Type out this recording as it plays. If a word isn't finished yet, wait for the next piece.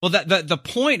Well, the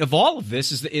point of all of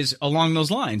this is along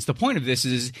those lines. The point of this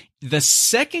is the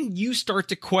second you start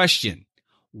to question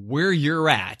where you're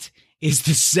at is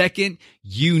the second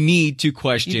you need to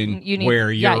question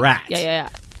where you're at. Yeah.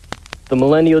 The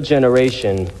millennial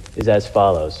generation is as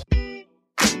follows.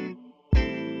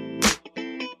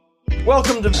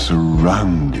 Welcome to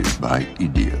Surrounded by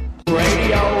Idiots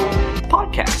Radio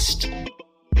Podcast.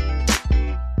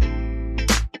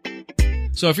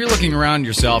 So if you're looking around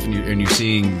yourself and you're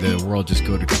seeing the world just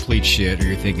go to complete shit, or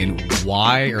you're thinking,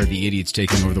 why are the idiots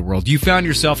taking over the world? You found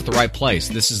yourself at the right place.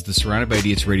 This is the Surrounded by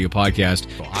Idiots Radio Podcast.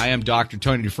 I am Dr.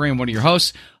 Tony Dufresne, one of your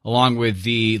hosts, along with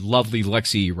the lovely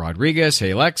Lexi Rodriguez.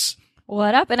 Hey, Lex.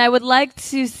 What up? And I would like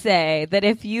to say that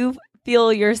if you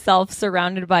feel yourself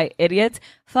surrounded by idiots,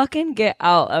 fucking get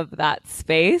out of that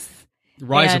space.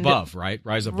 Rise above, right?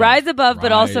 Rise above. Rise above,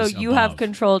 but also you above. have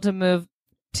control to move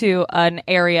to an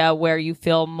area where you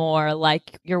feel more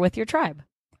like you're with your tribe.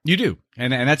 You do.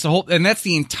 And that's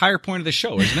the entire point of the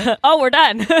show, isn't it? Oh, we're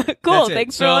done. Cool.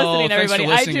 Thanks for listening, thanks everybody. for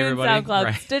listening, iTunes, everybody. SoundCloud,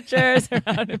 Right. Stitcher,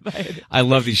 Surrounded by Idiots. I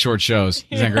love these short shows.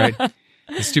 Isn't that great?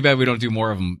 It's too bad we don't do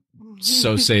more of them.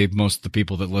 So say most of the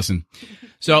people that listen.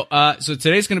 So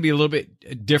today's going to be a little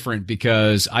bit different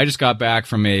because I just got back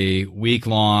from a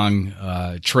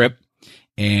week-long trip,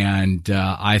 and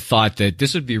I thought that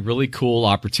this would be a really cool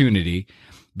opportunity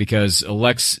because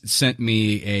Alex sent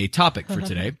me a topic for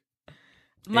today.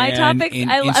 My topic,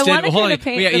 I want to kind of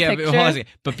paint the picture. Hold on a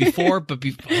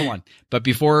second. Hold on. But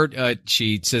before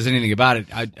she says anything about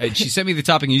it, she sent me the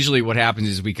topic. And usually what happens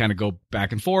is we kind of go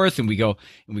back and forth and we go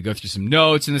through some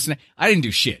notes and this and that. I didn't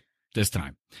do shit this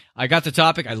time. I got the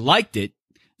topic. I liked it.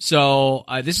 So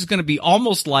this is going to be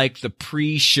almost like the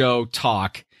pre-show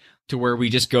talk, to where we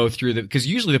just go through because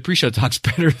usually the pre-show talk's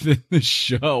better than the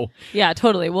show. Yeah,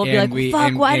 totally. We'll be like,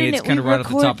 fuck, why didn't we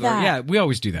record that? Yeah, we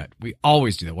always do that. We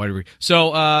always do that. Why do we?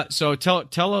 So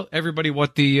tell everybody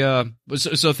what the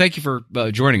so thank you for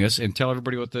joining us, and tell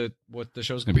everybody what the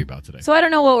show's going to be about today. So I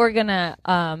don't know what we're gonna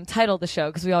title the show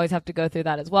because we always have to go through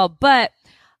that as well. But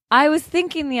I was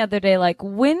thinking the other day, like,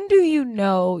 when do you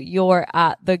know you're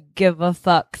at the give a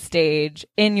fuck stage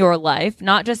in your life,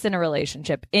 not just in a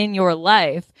relationship, in your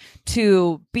life,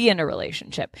 to be in a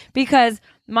relationship? Because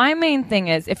my main thing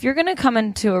is, if you're going to come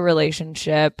into a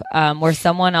relationship where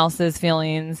someone else's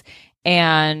feelings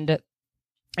and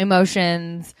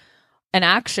emotions and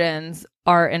actions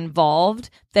are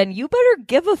involved, then you better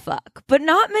give a fuck. But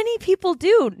not many people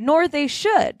do, nor they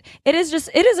should. It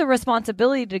is a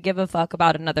responsibility to give a fuck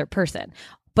about another person.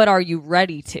 But are you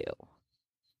ready to?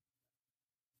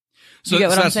 So you get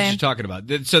what that's I'm saying? what you're talking about.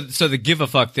 So the give a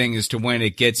fuck thing is to when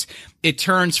it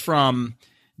turns from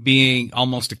being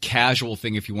almost a casual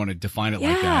thing, if you want to define it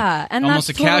like that. Yeah, and almost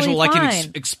that's a casual, totally like fine.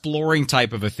 an exploring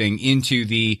type of a thing, into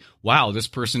the, wow, this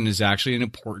person is actually an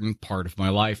important part of my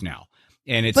life now.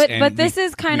 And it's but this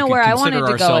is kind of where I wanted to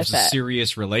go with ourselves it. a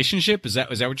serious relationship. Is that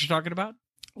what you're talking about?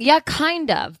 Yeah, kind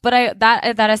of. But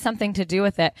that has something to do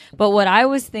with it. But what I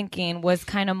was thinking was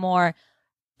kind of more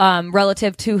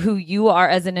relative to who you are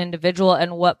as an individual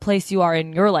and what place you are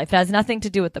in your life. It has nothing to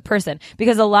do with the person,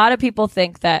 because a lot of people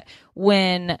think that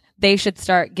when they should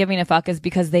start giving a fuck is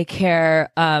because they care.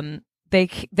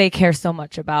 They care so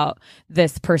much about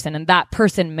this person, and that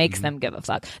person makes them give a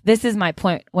fuck. This is my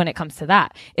point when it comes to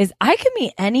that, is I can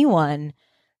meet anyone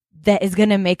that is going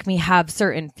to make me have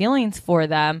certain feelings for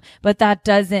them, but that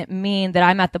doesn't mean that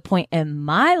I'm at the point in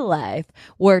my life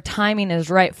where timing is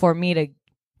right for me to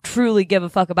truly give a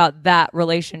fuck about that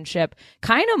relationship,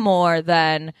 kind of more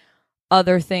than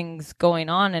other things going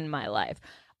on in my life.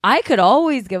 I could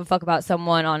always give a fuck about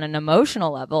someone on an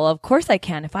emotional level. Of course I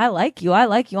can. If I like you,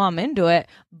 I'm into it.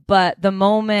 But the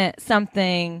moment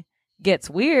something gets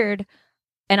weird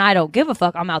and I don't give a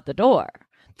fuck, I'm out the door.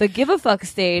 The give a fuck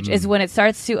stage is when it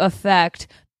starts to affect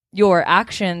your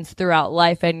actions throughout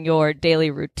life, and your daily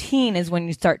routine is when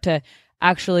you start to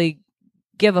actually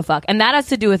give a fuck. And that has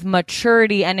to do with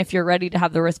maturity, and if you're ready to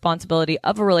have the responsibility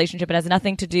of a relationship. It has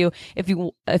nothing to do if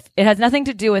you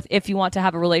want to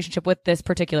have a relationship with this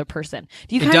particular person.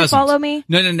 Do you kind of follow me?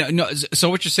 No.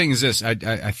 So what you're saying is this.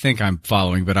 I think I'm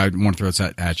following, but I want to throw this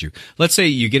at you. Let's say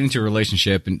you get into a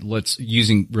relationship, and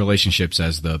using relationships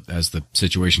as the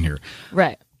situation here.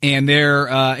 Right. And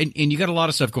and you got a lot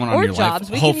of stuff going on in your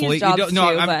jobs. life. We can use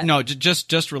jobs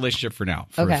just relationship for now.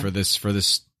 Okay. For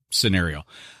this scenario.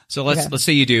 So let's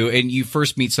say you do, and you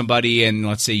first meet somebody, and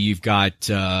let's say you've got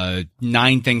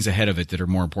 9 things ahead of it that are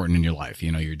more important in your life.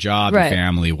 You know, your job, your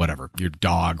family, whatever, your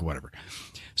dog, whatever.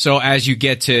 So as you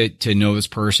get to know this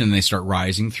person, they start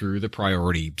rising through the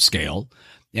priority scale,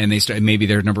 and maybe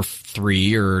they're number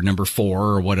 3 or number 4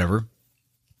 or whatever.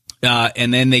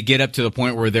 and then they get up to the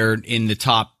point where they're in the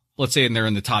top, let's say, and they're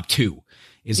in the top 2.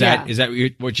 Is that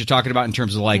what you're talking about in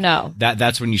terms of like, no,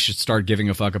 that's when you should start giving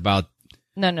a fuck about?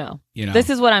 No. You know, this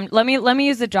is what let me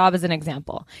use the job as an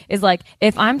example. Is like,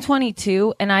 if I'm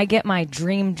 22 and I get my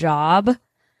dream job,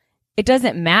 it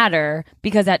doesn't matter,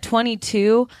 because at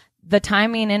 22, the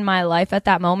timing in my life at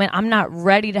that moment, I'm not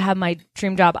ready to have my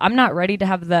dream job. I'm not ready to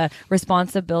have the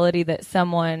responsibility that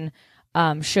someone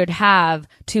should have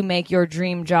to make your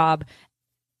dream job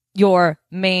your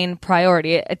main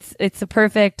priority. It's a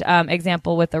perfect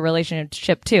example with a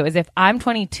relationship too. Is if I'm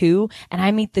 22 and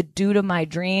I meet the dude of my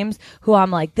dreams who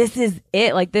I'm like, this is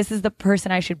it, like this is the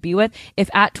person I should be with. If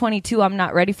at 22 I'm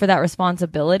not ready for that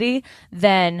responsibility,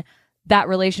 then that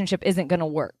relationship isn't going to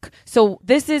work. So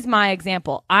this is my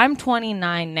example. I'm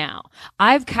 29 now.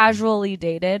 I've casually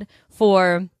dated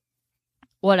for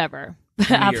whatever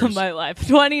half of my life,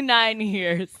 29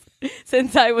 years.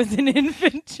 Since I was an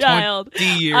infant child.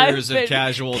 20 years of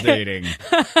casual dating.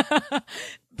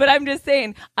 But I'm just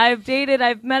saying, I've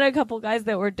met a couple guys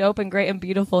that were dope and great and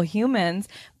beautiful humans,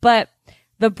 but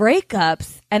the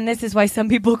breakups, and this is why some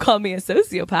people call me a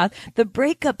sociopath, the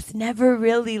breakups never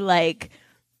really like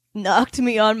knocked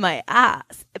me on my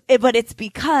ass. But it's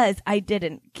because I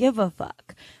didn't give a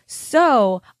fuck.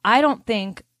 So I don't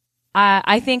think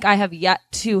I think I have yet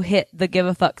to hit the give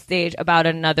a fuck stage about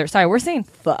another. Sorry, we're saying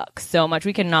fuck so much.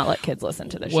 We cannot let kids listen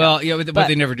to this show. Well, yeah, but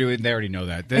they never do it. They already know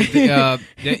that. But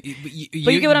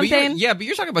you get what I'm saying? Yeah, but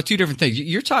you're talking about two different things.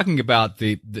 You're talking about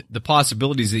the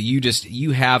possibilities that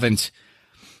you haven't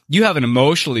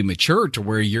emotionally matured to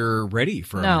where you're ready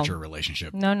for a mature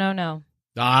relationship. No.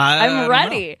 I'm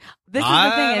ready. This is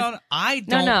the thing. I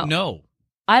don't know.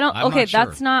 I don't. I'm okay, not sure.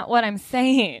 that's not what I'm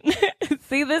saying.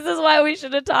 See, this is why we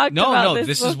should have talked about this.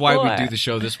 This is why we do the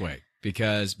show this way,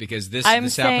 because this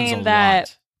happens a that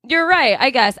lot. You're right. I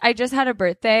guess I just had a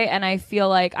birthday, and I feel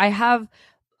like I have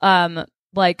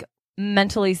like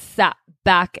mentally sat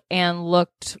back and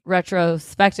looked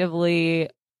retrospectively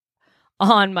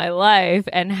on my life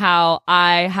and how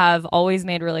I have always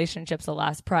made relationships a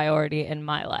last priority in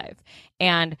my life.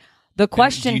 And the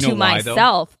question to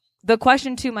myself. The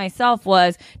question to myself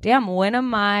was, damn, when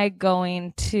am I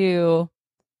going to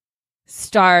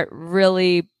start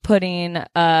really putting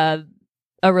a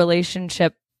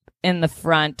relationship in the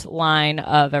front line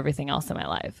of everything else in my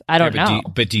life? I don't know.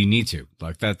 But do you need to?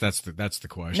 Like that's the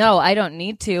question. No, I don't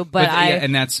need to, but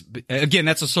and that's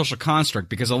a social construct,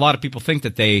 because a lot of people think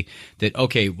that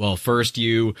okay, well, first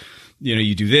you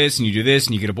do this and you do this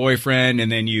and you get a boyfriend,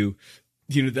 and then you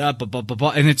that, blah, blah, blah,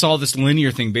 blah, and it's all this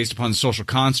linear thing based upon the social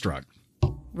construct.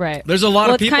 Right. There's a lot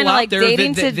of people out like there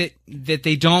that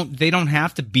they don't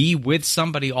have to be with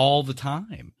somebody all the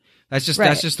time. That's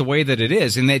just the way that it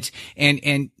is. And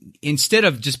and instead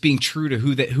of just being true to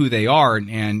who they are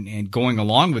and going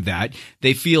along with that,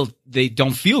 they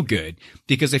don't feel good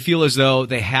because they feel as though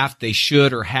they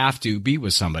should or have to be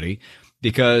with somebody,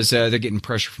 because they're getting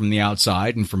pressure from the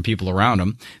outside and from people around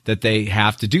them that they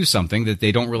have to do something that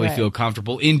they don't really feel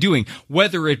comfortable in doing,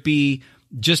 whether it be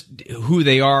just who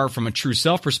they are from a true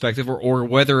self perspective, or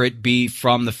whether it be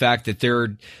from the fact that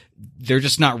they're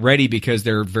just not ready because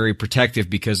they're very protective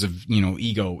because of,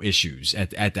 ego issues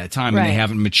at that time. And they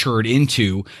haven't matured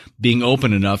into being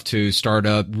open enough to start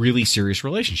a really serious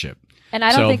relationship. And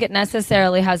I don't think it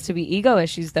necessarily has to be ego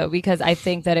issues, though, because I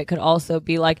think that it could also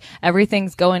be like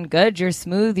everything's going good. You're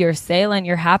smooth. You're sailing.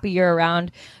 You're happy. You're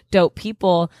around dope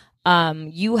people.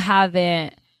 You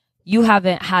haven't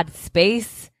had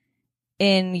space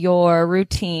in your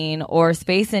routine or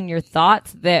space in your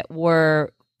thoughts that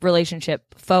were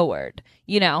relationship forward.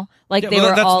 Like they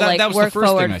were all like work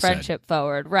forward, friendship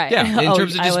forward. Right. Yeah. In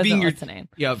terms of just being listening.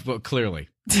 Yeah, but clearly.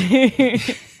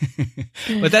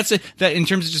 But that in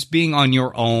terms of just being on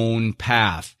your own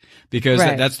path, because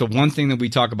that's the one thing that we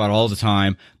talk about all the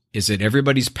time, is that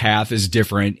everybody's path is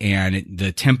different, and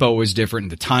the tempo is different,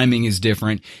 and the timing is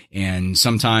different. And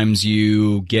sometimes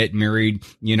you get married,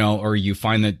 or you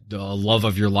find the love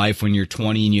of your life when you're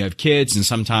 20 and you have kids. And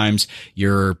sometimes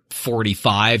you're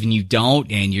 45 and you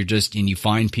don't, and you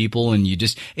find people, and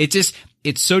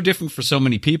it's so different for so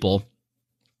many people.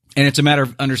 And it's a matter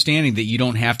of understanding that you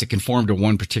don't have to conform to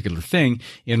one particular thing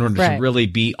in order to really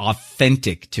be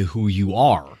authentic to who you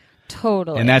are.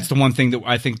 Totally. And that's the one thing that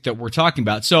I think that we're talking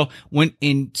about. So when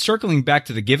in circling back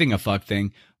to the giving a fuck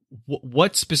thing,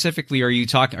 what specifically are you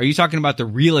talking? Are you talking about the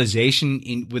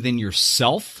realization within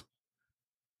yourself?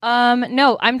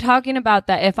 No, I'm talking about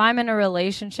that if I'm in a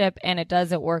relationship and it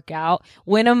doesn't work out,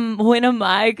 when am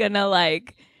I gonna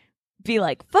like be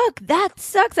like, fuck, that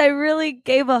sucks. I really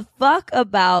gave a fuck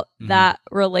about that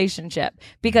relationship.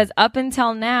 Because up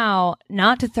until now,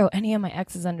 not to throw any of my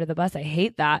exes under the bus, I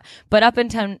hate that. But up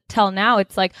until now,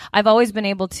 it's like I've always been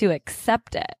able to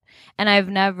accept it. And I've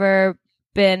never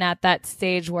been at that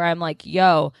stage where I'm like,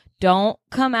 yo, don't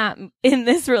come at in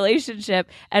this relationship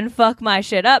and fuck my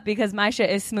shit up because my shit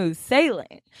is smooth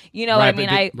sailing. You know Right, what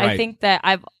I mean? but I think that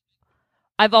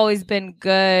I've always been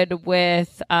good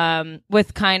with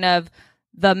kind of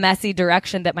the messy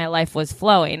direction that my life was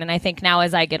flowing. And I think now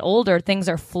as I get older, things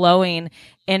are flowing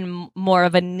in more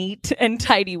of a neat and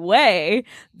tidy way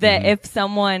that if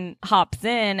someone hops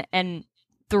in and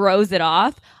throws it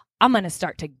off, I'm going to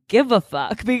start to give a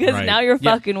fuck because Right. now you're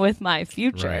Yeah. fucking with my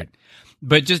future. Right.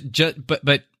 But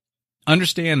but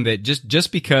understand that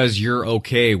just because you're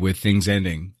okay with things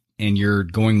ending and you're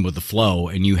going with the flow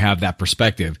and you have that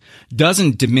perspective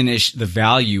doesn't diminish the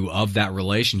value of that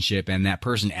relationship and that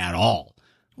person at all.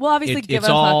 Well, obviously, It- give it's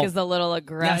a all- fuck is a little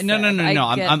aggressive. No.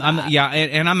 I get I'm that. yeah,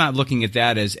 and I'm not looking at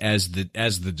that as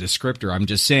the descriptor. I'm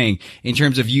just saying in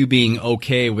terms of you being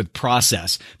okay with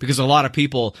process, because a lot of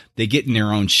people they get in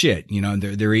their own shit. You know,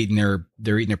 they're eating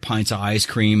their pints of ice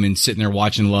cream and sitting there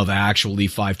watching Love Actually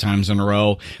 5 times in a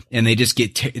row, and they just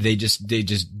they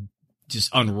just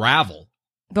unravel.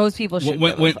 Those people should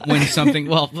When something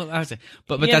I would say,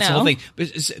 but You that's the whole know? thing.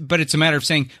 But it's a matter of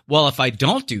saying, well, if I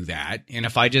don't do that, and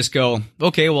if I just go,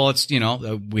 okay, well, it's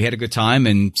we had a good time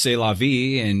and c'est la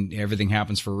vie, and everything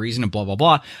happens for a reason, and blah blah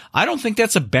blah. I don't think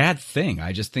that's a bad thing.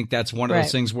 I just think that's one of those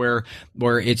Right. things where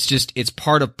it's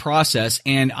part of process.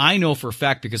 And I know for a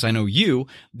fact, because I know you,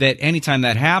 that anytime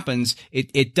that happens,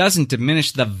 it doesn't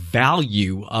diminish the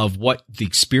value of what the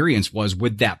experience was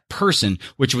with that person,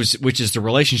 which is the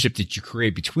relationship that you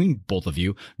create between both of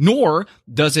you, nor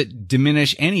does it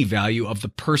diminish any value of the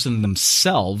person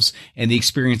themselves and the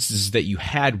experiences that you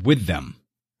had with them.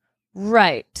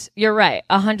 Right. You're right.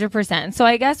 100%. And so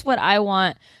I guess what I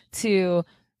want to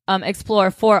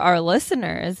explore for our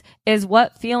listeners is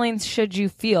what feelings should you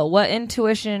feel? What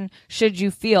intuition should you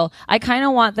feel? I kind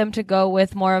of want them to go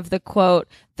with more of the quote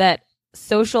that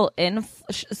social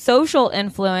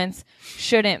influence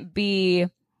shouldn't be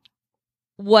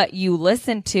what you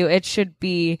listen to. It should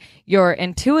be your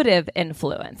intuitive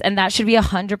influence. And that should be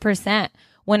 100%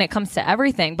 when it comes to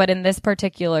everything. But in this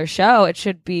particular show, it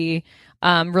should be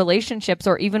relationships,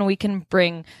 or even we can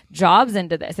bring jobs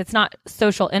into this. It's not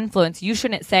social influence. You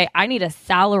shouldn't say, I need a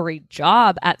salary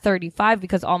job at 35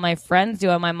 because all my friends do.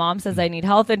 And my mom says I need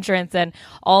health insurance and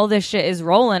all this shit is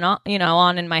rolling on,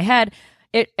 on in my head.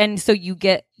 And so you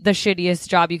get the shittiest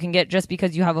job you can get just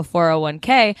because you have a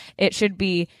 401k. It should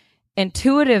be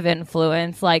intuitive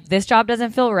influence, like this job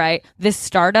doesn't feel right, this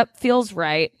startup feels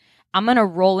right, I'm gonna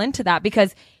roll into that.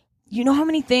 Because you know how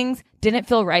many things didn't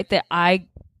feel right that I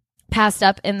passed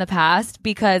up in the past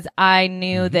because I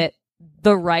knew that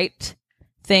the right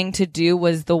thing to do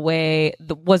was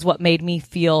was what made me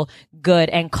feel good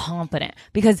and confident.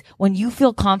 Because when you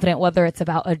feel confident, whether it's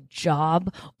about a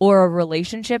job or a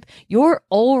relationship, you're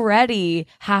already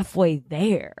halfway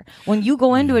there. When you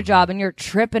go into a job and you're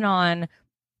tripping on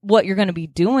what you're going to be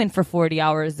doing for 40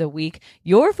 hours a week,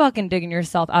 you're fucking digging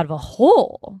yourself out of a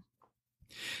hole.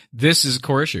 This is a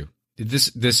core issue.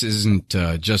 This isn't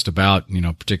just about,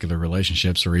 particular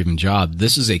relationships or even job.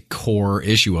 This is a core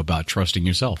issue about trusting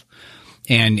yourself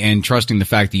and trusting the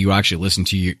fact that you actually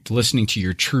listening to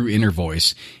your true inner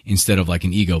voice instead of like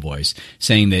an ego voice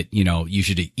saying that, you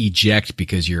should eject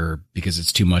because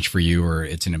it's too much for you or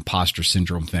it's an imposter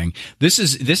syndrome thing. This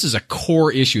is a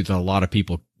core issue that a lot of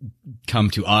people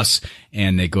come to us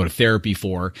and they go to therapy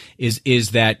for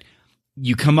is that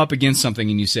you come up against something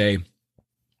and you say,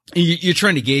 you're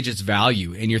trying to gauge its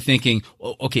value and you're thinking,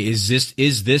 okay, is this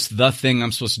the thing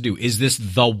I'm supposed to do? Is this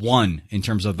the one in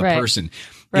terms of the person?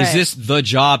 Right. Is this the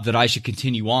job that I should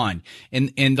continue on?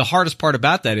 And the hardest part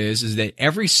about that is that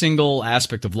every single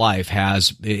aspect of life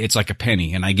it's like a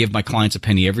penny. And I give my clients a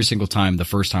penny every single time, the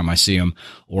first time I see them,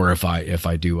 or if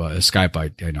I do a Skype,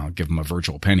 I give them a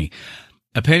virtual penny.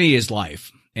 A penny is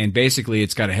life. And basically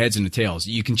it's got a heads and a tails.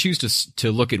 You can choose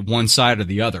to look at one side or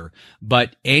the other,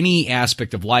 but any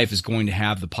aspect of life is going to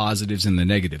have the positives and the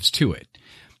negatives to it.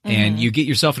 And you get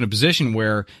yourself in a position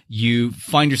where you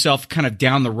find yourself kind of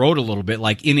down the road a little bit,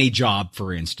 like in a job,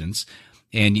 for instance,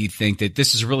 and you think that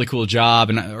this is a really cool job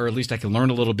or at least I can learn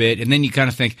a little bit. And then you kind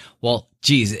of think, well,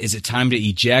 geez, is it time to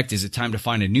eject? Is it time to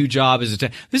find a new job?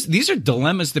 These are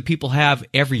dilemmas that people have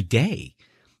every day.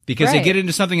 Because they get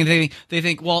into something and they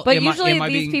think, well, but usually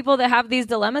these people that have these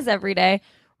dilemmas every day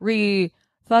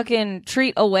fucking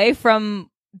treat away from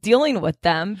dealing with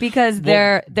them because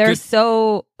Well, they're good-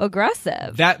 so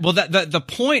aggressive. The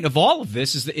point of all of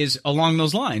this is along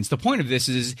those lines. The point of this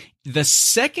is the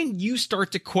second you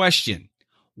start to question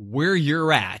where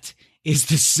you're at is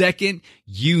the second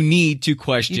you need to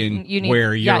question You need-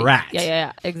 where you're yeah, at.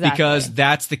 Yeah, exactly. Because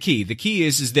that's the key. The key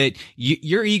is that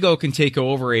your ego can take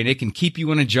over and it can keep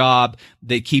you in a job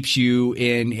that keeps you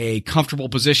in a comfortable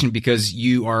position because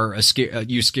you are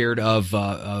you're scared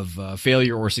of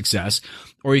failure or success.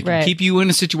 Or you can Right. keep you in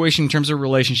a situation in terms of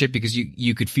relationship because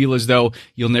you could feel as though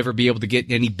you'll never be able to get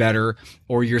any better,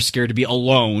 or you're scared to be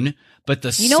alone. But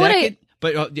the You know what second,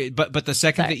 but the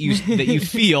second that you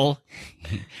feel,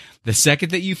 the second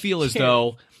that you feel as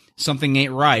though something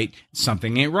ain't right,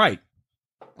 something ain't right.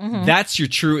 Mm-hmm. That's your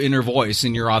true inner voice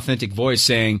and your authentic voice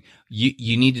saying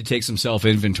you need to take some self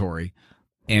inventory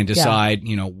and decide,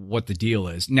 what the deal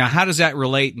is. Now, how does that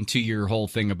relate into your whole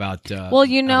thing about, Well,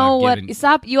 you know about what? giving-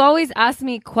 Stop. You always ask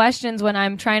me questions when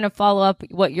I'm trying to follow up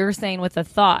what you're saying with a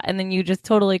thought, and then you just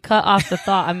totally cut off the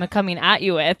thought I'm coming at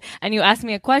you with, and you ask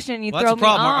me a question and you Well, throw that's the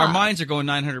problem. me off. Our minds are going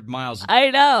 900 miles. I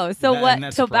know. So And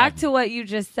that's So the back problem. to what you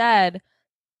just said.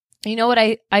 You know what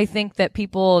I think that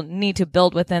people need to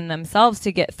build within themselves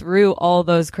to get through all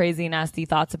those crazy, nasty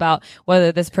thoughts about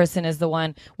whether this person is the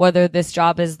one, whether this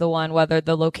job is the one, whether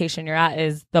the location you're at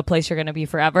is the place you're going to be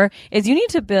forever, is you need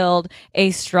to build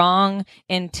a strong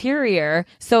interior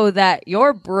so that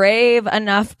you're brave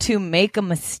enough to make a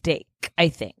mistake, I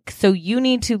think. So you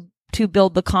need to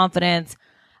build the confidence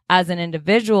as an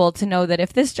individual to know that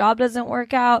if this job doesn't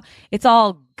work out, it's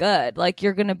all good. Like,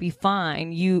 you're going to be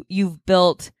fine. You've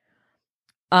built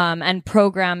and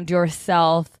programmed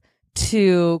yourself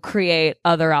to create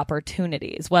other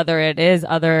opportunities, whether it is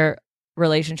other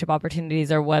relationship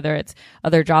opportunities or whether it's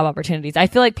other job opportunities. I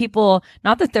feel like people,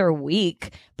 not that they're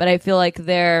weak, but I feel like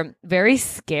they're very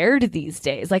scared these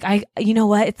days. Like, you know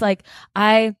what? It's like,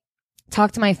 I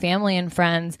talk to my family and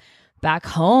friends back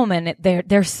home and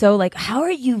they're so like, how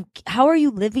are you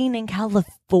living in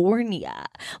California?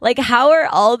 Like, how are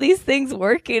all these things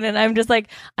working? And I'm just like,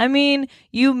 I mean,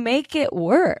 you make it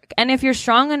work. And if you're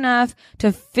strong enough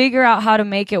to figure out how to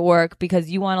make it work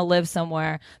because you want to live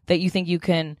somewhere that you think you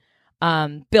can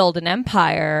build an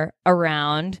empire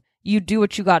around, you do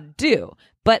what you got to do.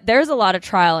 But there's a lot of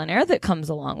trial and error that comes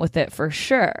along with it for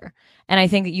sure. And I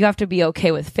think that you have to be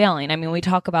okay with failing. I mean, we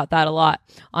talk about that a lot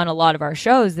on a lot of our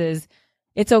shows is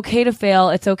it's okay to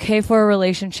fail. It's okay for a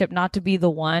relationship not to be the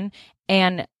one.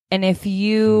 And if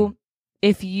you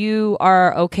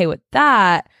are okay with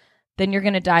that, then you're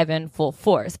going to dive in full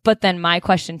force. But then my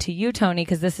question to you, Tony,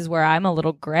 because this is where I'm a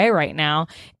little gray right now,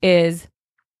 is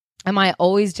am I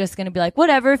always just going to be like,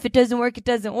 whatever, if it doesn't work, it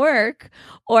doesn't work?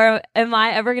 Or am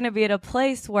I ever going to be at a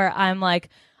place where I'm like,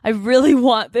 I really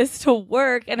want this to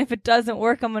work, and if it doesn't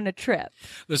work, I'm going to trip?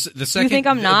 The second, you think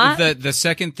I'm not? The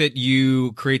second that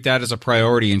you create that as a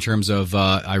priority in terms of,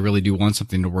 I really do want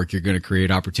something to work, you're going to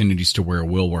create opportunities to where it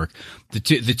will work. The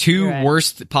two Right.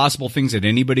 worst possible things that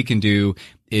anybody can do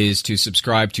is to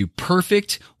subscribe to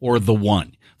perfect or the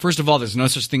one. First of all, there's no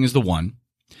such thing as the one.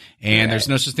 And there's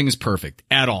no such thing as perfect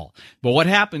at all. But what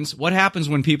happens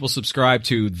when people subscribe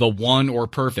to the one or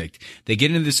perfect? They get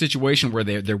into the situation where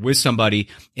they're with somebody,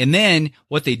 and then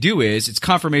what they do is it's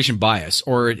confirmation bias,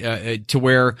 or to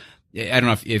where, I don't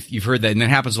know if you've heard that, and that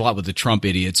happens a lot with the Trump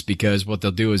idiots, because what they'll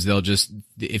do is they'll just,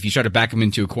 if you try to back them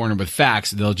into a corner with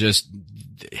facts, they'll just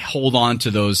hold on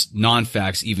to those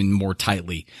non-facts even more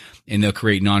tightly, and they'll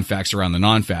create non-facts around the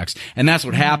non-facts. And that's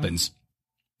what happens.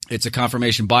 It's a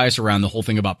confirmation bias around the whole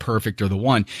thing about perfect or the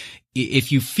one.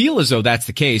 If you feel as though that's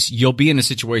the case, you'll be in a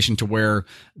situation to where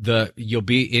you'll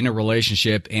be in a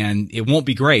relationship and it won't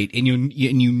be great, and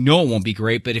you know it won't be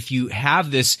great. But if you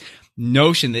have this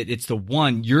notion that it's the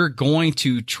one, you're going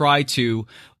to try to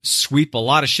sweep a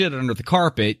lot of shit under the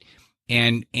carpet,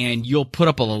 and you'll put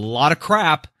up a lot of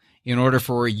crap in order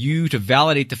for you to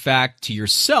validate the fact to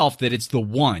yourself that it's the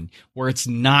one, where it's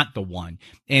not the one.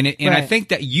 And I Right. think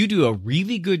that you do a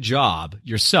really good job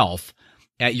yourself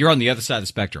you're on the other side of the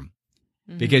spectrum,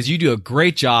 because you do a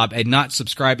great job at not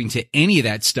subscribing to any of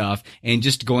that stuff and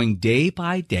just going day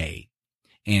by day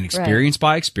and experience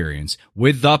by experience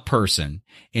with the person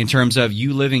in terms of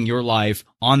you living your life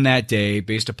on that day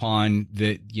based upon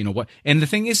what. And the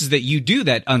thing is that you do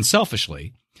that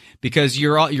unselfishly, because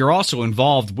you're also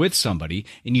involved with somebody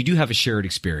and you do have a shared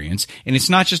experience, and it's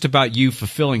not just about you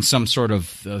fulfilling some sort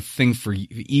of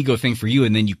ego thing for you,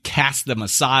 and then you cast them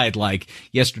aside like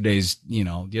yesterday's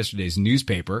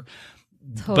newspaper.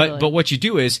 Totally. But what you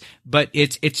do is,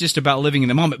 it's just about living in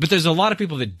the moment. But there's a lot of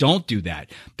people that don't do that,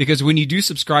 because when you do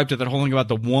subscribe to that whole thing about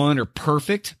the one or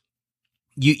perfect,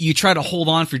 you try to hold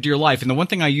on for dear life. And the one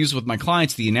thing I use with my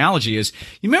clients, the analogy is,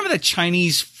 you remember that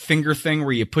Chinese finger thing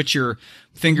where you put your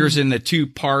fingers in the two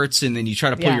parts and then you try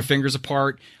to pull your fingers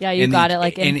apart? Yeah, you got it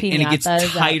like in piñatas and it gets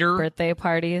tighter. at birthday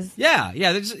parties. Yeah.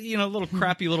 There's, little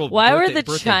crappy little Why were the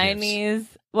birthday Chinese...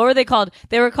 Gifts. What were they called?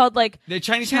 They were called like the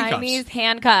Chinese handcuffs.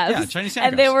 Yeah, Chinese handcuffs.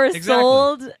 And they were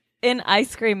sold in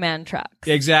ice cream man trucks.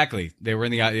 Exactly. They were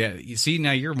in the, you see,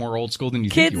 now you're more old school than you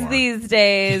think you are. Kids these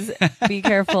days, be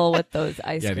careful with those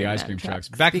ice cream the ice man cream trucks.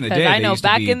 trucks. Back in the day, I know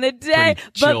back in the day,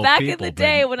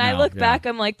 when I look yeah. back,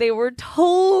 I'm like, they were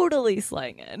totally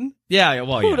slanging. Yeah,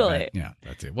 well, totally. Yeah,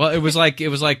 that's it. Well, it was like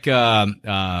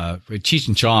Cheech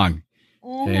and Chong.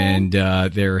 And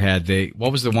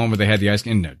what was the one where they had the ice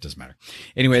cream? No, it doesn't matter.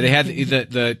 Anyway, they had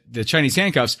the Chinese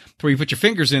handcuffs where you put your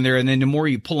fingers in there, and then the more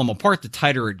you pull them apart, the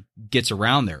tighter it gets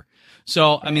around there.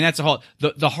 So, I mean, that's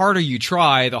the harder you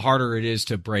try, the harder it is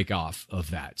to break off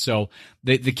of that. So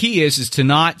the key is to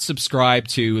not subscribe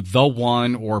to the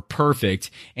one or perfect,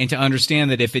 and to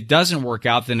understand that if it doesn't work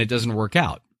out, then it doesn't work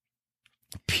out.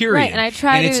 Period. Right, and I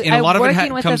try to. And a lot I'm of it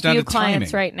working with comes a down few to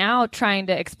clients timing. right now, trying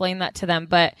to explain that to them.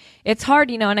 But it's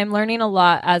hard, and I'm learning a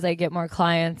lot as I get more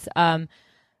clients. I'm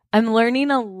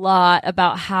learning a lot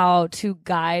about how to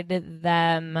guide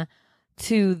them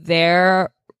to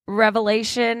their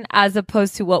revelation as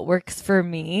opposed to what works for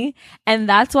me. And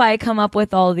that's why I come up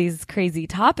with all these crazy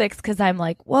topics, because I'm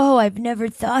like, whoa, I've never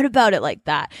thought about it like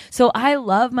that. So I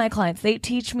love my clients. They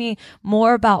teach me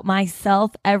more about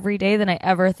myself every day than I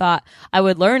ever thought I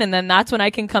would learn. And then that's when I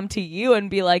can come to you and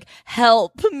be like,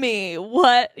 help me.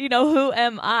 What, who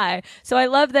am I? So I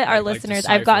love that our listeners,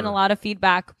 I've gotten a lot of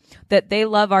feedback that they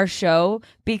love our show,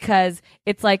 because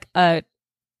it's like I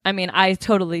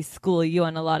totally school you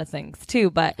on a lot of things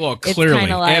too, but clearly, it's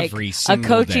kind of like every a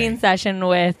coaching day. session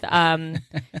with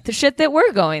the shit that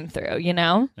we're going through,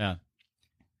 Yeah.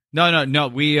 No.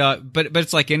 We but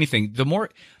it's like anything. The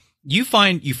more you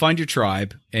find your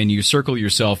tribe and you circle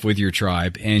yourself with your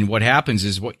tribe, and what happens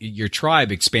is your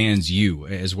tribe expands you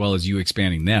as well as you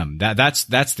expanding them. That's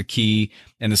the key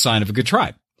and the sign of a good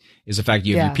tribe, is the fact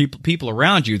you have your people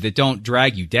around you that don't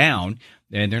drag you down.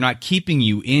 And they're not keeping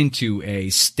you into a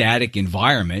static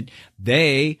environment.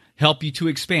 They help you to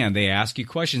expand. They ask you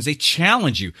questions. They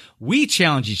challenge you. We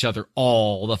challenge each other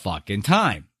all the fucking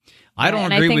time. I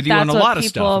don't agree with you on a lot of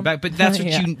stuff, but that's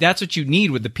what that's what you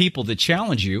need with the people that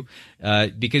challenge you,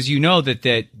 because you know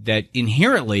that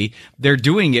inherently they're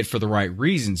doing it for the right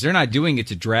reasons. They're not doing it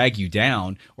to drag you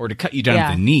down or to cut you down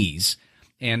at the knees.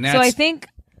 And that's, so I think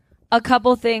a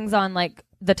couple things on like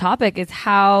the topic is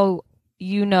how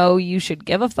you should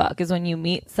give a fuck is when you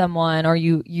meet someone or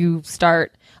you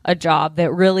start a job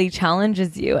that really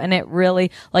challenges you, and it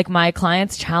really, like, my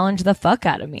clients challenge the fuck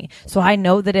out of me. So I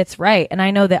know that it's right, and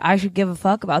I know that I should give a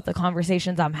fuck about the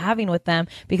conversations I'm having with them,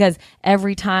 because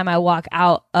every time I walk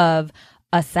out of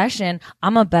a session,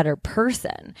 I'm a better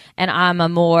person, and I'm a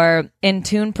more in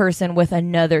tune person with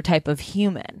another type of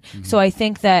human. Mm-hmm. So I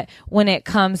think that when it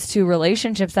comes to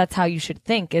relationships, that's how you should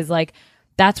think, is like,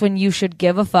 that's when you should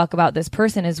give a fuck about this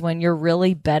person, is when you're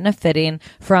really benefiting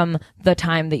from the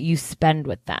time that you spend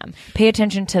with them. Pay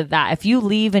attention to that. If you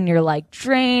leave and you're like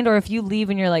drained, or if you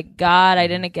leave and you're like, God, I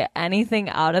didn't get anything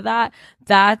out of that,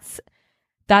 that's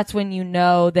when you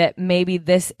know that maybe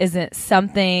this isn't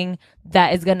something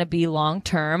that is going to be long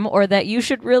term, or that you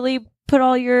should really put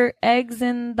all your eggs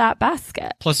in that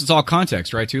basket. Plus, it's all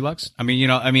context, right, too, Lux? I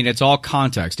mean, it's all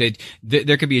context.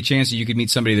 There could be a chance that you could meet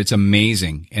somebody that's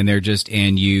amazing, and they're just,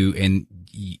 and you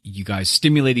guys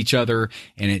stimulate each other,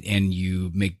 and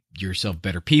you make yourself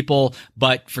better people.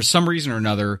 But for some reason or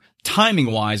another,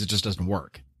 timing wise, it just doesn't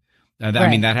work. Right. I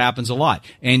mean, that happens a lot.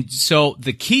 And so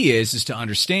the key is to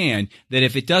understand that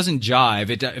if it doesn't jive,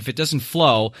 if it doesn't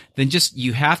flow, then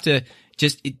you have to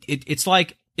it's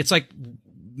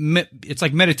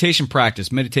like meditation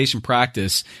practice. Meditation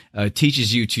practice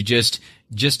teaches you to just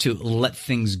to let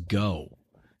things go.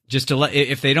 Just to let,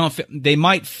 if they don't fit, they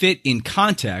might fit in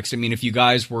context. I mean, if you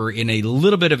guys were in a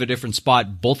little bit of a different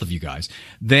spot, both of you guys,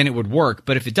 then it would work.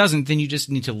 But if it doesn't, then you just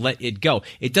need to let it go.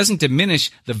 It doesn't diminish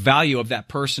the value of that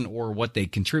person or what they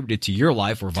contributed to your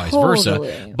life, or vice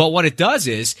versa. But what it does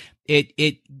is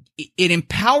it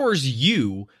empowers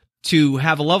you to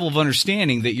have a level of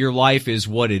understanding that your life is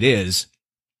what it is.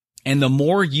 And the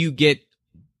more you get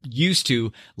used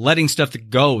to letting stuff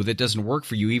go that doesn't work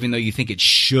for you, even though you think it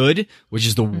should, which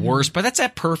is the worst, but that's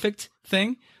that perfect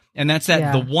thing. And that's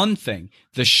the one thing,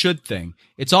 the should thing.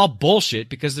 It's all bullshit,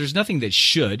 because there's nothing that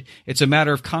should. It's a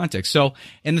matter of context. So,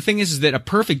 and the thing is that a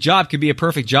perfect job could be a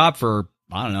perfect job for,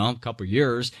 I don't know, a couple of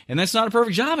years, and that's not a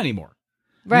perfect job anymore.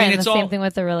 Right, I mean, and it's the all, same thing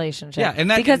with the relationship. Yeah,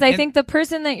 and that, because and, I think the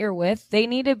person that you're with, they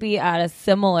need to be at a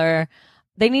similar.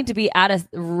 They need to be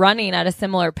running at a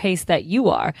similar pace that you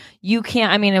are. You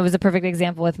can't. I mean, it was a perfect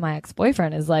example with my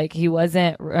ex-boyfriend. Is like he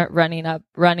wasn't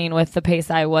running with the pace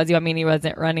I was. I mean, he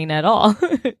wasn't running at all.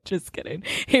 Just kidding.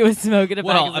 He was smoking a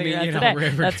pack of cigarettes today.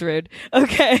 That's rude.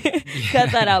 Okay,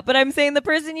 cut that out. But I'm saying the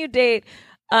person you date,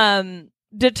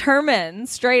 determine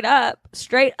straight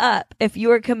up if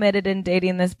you are committed in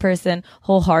dating this person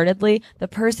wholeheartedly. The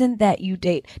person that you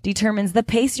date determines the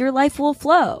pace your life will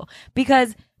flow.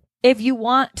 Because if you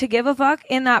want to give a fuck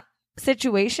in that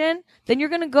situation, then you're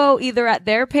going to go either at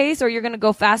their pace or you're going to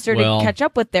go faster to catch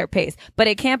up with their pace. But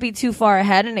it can't be too far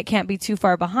ahead and it can't be too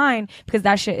far behind, because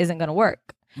that shit isn't going to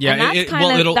work. Yeah, and that's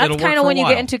kind of when you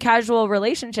get into casual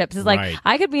relationships. It's like, right.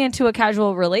 I could be into a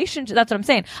casual relationship. That's what I'm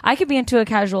saying. I could be into a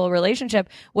casual relationship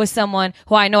with someone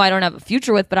who I know I don't have a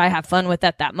future with, but I have fun with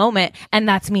at that moment. And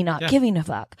that's me not giving a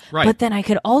fuck. Right. But then I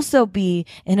could also be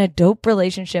in a dope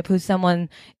relationship with someone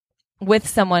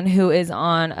who is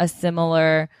on a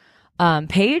similar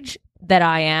page that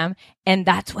I am. And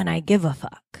that's when I give a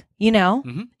fuck. You know,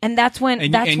 and that's when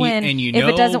if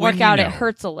it doesn't work out, it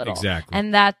hurts a little. Exactly.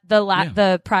 And that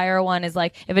the prior one is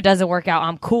like, if it doesn't work out,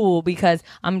 I'm cool because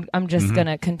I'm just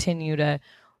gonna continue to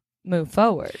move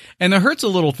forward. And the hurts a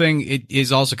little thing, it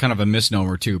is also kind of a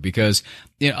misnomer too, because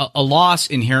a loss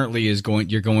inherently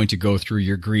you're going to go through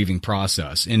your grieving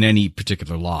process in any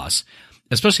particular loss.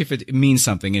 Especially if it means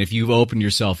something and if you've opened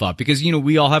yourself up, because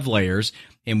we all have layers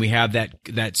and we have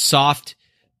that soft.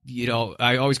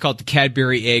 I always call it the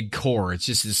Cadbury egg core. It's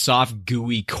just this soft,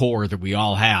 gooey core that we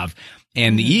all have.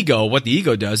 And the ego, what the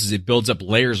ego does is it builds up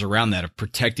layers around that of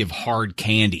protective, hard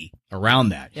candy around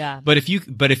that. Yeah. But if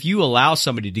you allow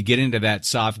somebody to get into that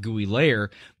soft, gooey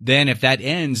layer, then if that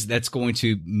ends, that's going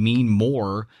to mean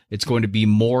more. It's going to be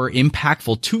more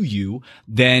impactful to you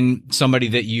than somebody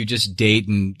that you just date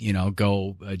and,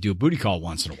 go do a booty call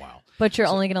once in a while. But you're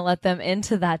only going to let them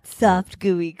into that soft,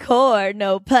 gooey core,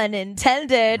 no pun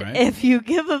intended, right. If you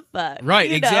give a fuck.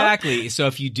 Right, exactly. So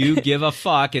if you do give a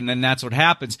fuck, and then that's what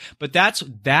happens. But that's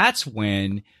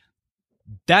when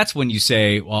you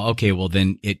say, well, okay, well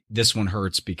then this one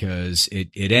hurts because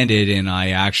it ended and I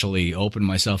actually opened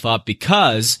myself up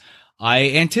because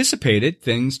I anticipated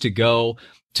things to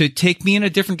take me in a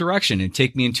different direction and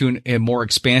take me into a more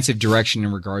expansive direction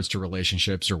in regards to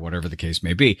relationships or whatever the case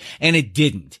may be. And it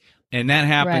didn't. And that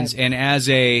happens. Right. And as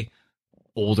a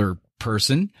older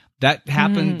person, that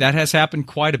has happened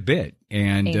quite a bit.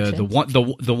 And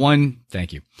the one,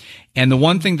 thank you. And the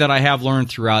one thing that I have learned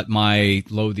throughout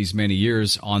these many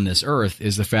years on this earth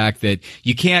is the fact that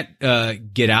you can't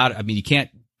get out. I mean, you can't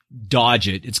dodge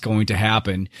it. It's going to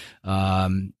happen.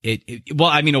 It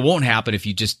won't happen if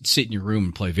you just sit in your room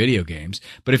and play video games.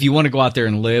 But if you want to go out there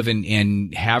and live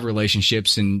and have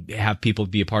relationships and have people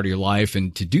be a part of your life,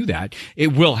 and to do that,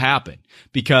 it will happen,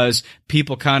 because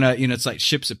people kind of, it's like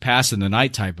ships that pass in the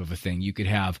night type of a thing. You could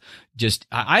have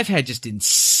I've had just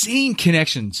insane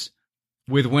connections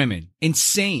with women,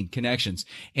 insane connections.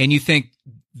 And you think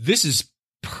this is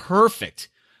perfect,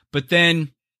 but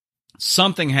then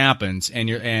something happens and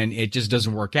it just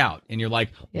doesn't work out, and you're like,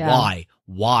 why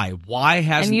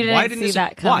hasn't, and you didn't why didn't see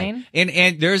that coming? Why?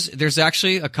 And there's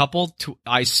actually a couple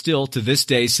I still to this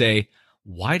day say,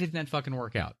 why didn't that fucking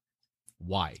work out?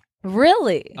 Why?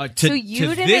 Really? So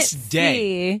you didn't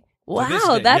see.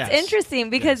 Wow, that's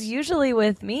interesting, because usually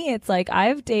with me, it's like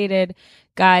I've dated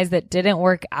guys that didn't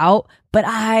work out, but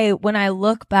when I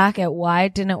look back at why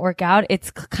it didn't work out,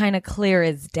 it's kind of clear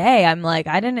as day. I'm like,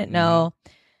 I didn't know.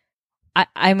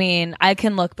 I mean, I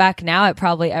can look back now at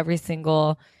probably every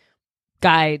single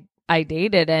guy I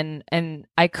dated, and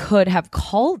I could have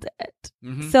called it.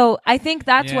 Mm-hmm. So I think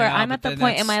that's where I'm at the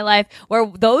point in my life where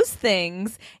those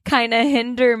things kind of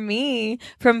hinder me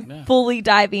from fully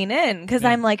diving in, because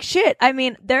I'm like, shit. I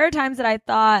mean, there are times that I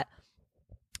thought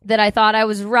I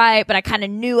was right, but I kind of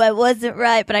knew I wasn't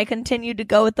right, but I continued to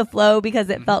go with the flow because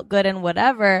it felt good and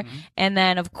whatever. Mm-hmm. And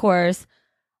then of course,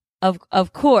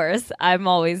 I'm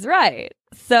always right.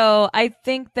 So I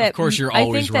think that, of course, you're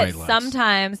always right.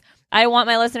 Sometimes I want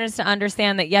my listeners to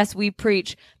understand that, yes, we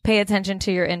preach pay attention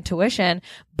to your intuition,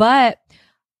 but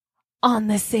on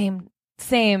the same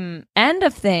end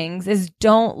of things is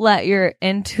don't let your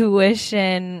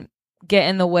intuition get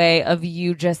in the way of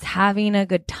you just having a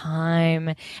good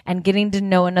time and getting to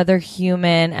know another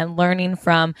human and learning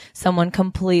from someone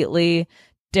completely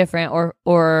different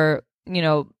or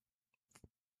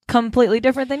completely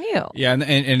different than you. Yeah,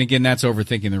 and again, that's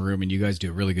overthinking the room, and you guys do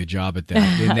a really good job at that.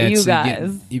 And that's,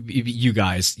 you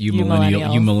guys, you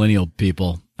millennial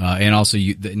people. And also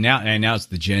now it's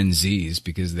the Gen Zs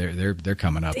because they're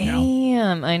coming up now.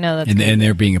 Damn, I know that's and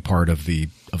they're being a part of the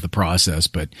process.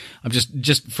 But I'm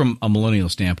just from a millennial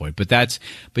standpoint. But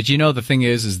the thing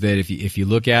is that if you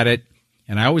look at it,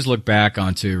 and I always look back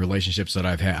onto relationships that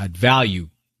I've had, value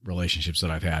relationships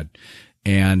that I've had,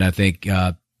 and I think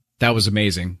that was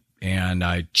amazing, and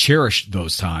I cherished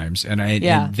those times, and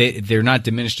they're not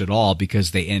diminished at all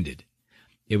because they ended.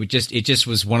 It just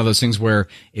was one of those things where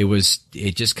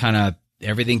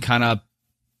everything kind of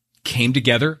came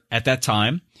together at that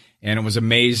time, and it was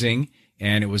amazing,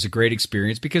 and it was a great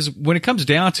experience because when it comes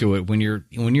down to it, when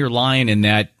you're lying in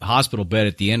that hospital bed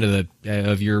at the end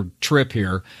of your trip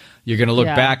here, you're going to look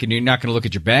back and you're not going to look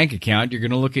at your bank account. You're going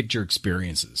to look at your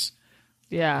experiences.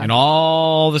 Yeah. And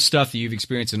all the stuff that you've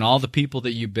experienced and all the people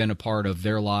that you've been a part of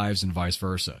their lives and vice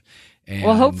versa. And,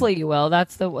 well, hopefully you will.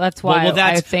 That's why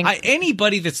I think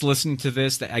anybody that's listening to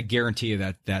this, I guarantee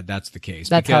you that's the case.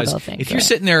 That's because how they'll think if you're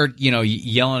sitting there,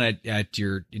 yelling at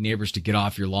your neighbors to get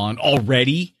off your lawn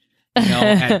already,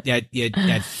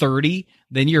 at 30,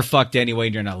 then you're fucked anyway,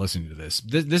 and you're not listening to this.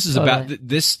 This is about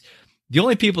this. The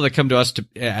only people that come to us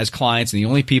as clients, and the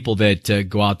only people that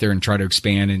go out there and try to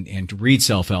expand and read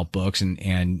self-help books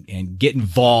and get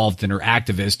involved and are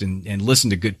activists and listen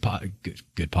to good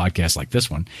podcasts like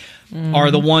this one, are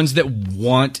the ones that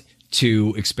want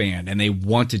to expand and they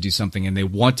want to do something and they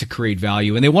want to create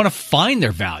value and they want to find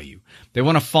their value. They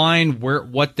want to find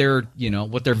what their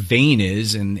vein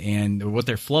is and what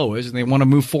their flow is, and they want to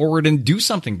move forward and do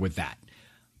something with that.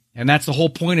 And that's the whole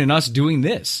point in us doing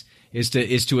this.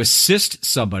 Is to assist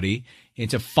somebody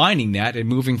into finding that and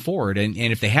moving forward. And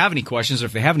if they have any questions or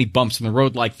if they have any bumps in the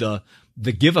road, like the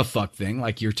give a fuck thing,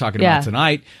 like you're talking about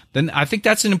tonight, then I think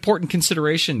that's an important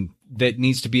consideration that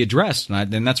needs to be addressed.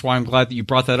 And that's why I'm glad that you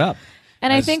brought that up.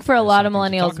 And I think for a lot of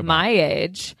millennials my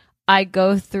age, I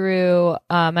go through,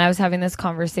 I was having this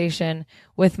conversation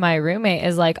with my roommate,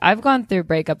 is like, I've gone through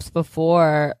breakups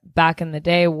before back in the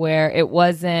day where it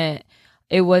wasn't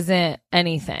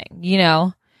anything,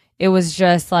 It was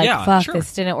just like,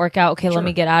 this didn't work out. Okay, let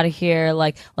me get out of here.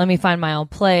 Like, let me find my own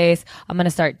place. I'm going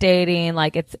to start dating.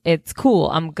 Like, it's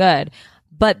cool. I'm good.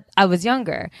 But I was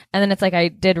younger. And then it's like I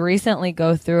did recently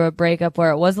go through a breakup where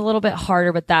it was a little bit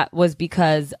harder, but that was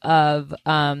because of,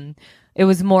 it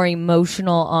was more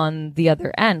emotional on the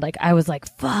other end. Like, I was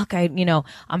like, fuck,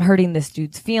 I'm hurting this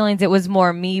dude's feelings. It was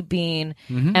more me being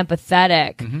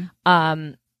empathetic.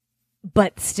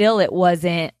 But still it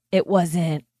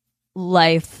wasn't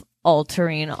life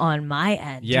altering on my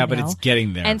end. Yeah, but it's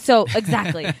getting there. And so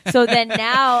exactly. So then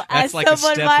now as like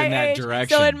someone my age,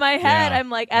 direction. so in my head,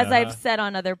 I'm like, as I've said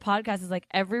on other podcasts, is like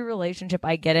every relationship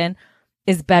I get in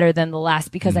is better than the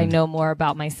last because I know more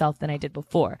about myself than I did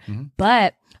before.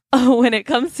 But when it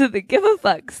comes to the give a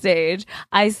fuck stage,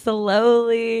 I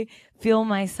slowly feel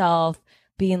myself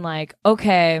being like,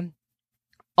 okay,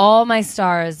 all my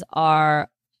stars are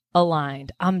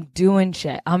aligned. I'm doing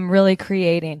shit. I'm really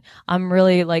creating. I'm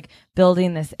really like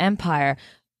building this empire.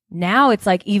 Now it's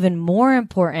like even more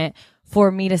important for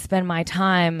me to spend my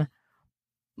time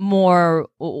more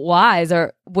wise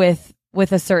or with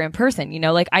a certain person,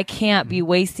 like I can't be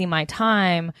wasting my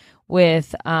time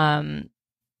with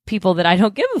people that I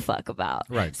don't give a fuck about.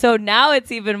 Right. So now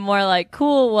it's even more like,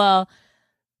 cool, well,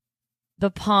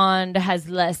 the pond has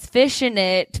less fish in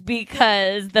it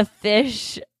because the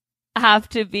fish have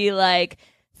to be like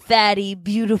fatty,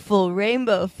 beautiful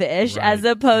rainbow fish as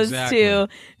opposed to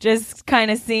just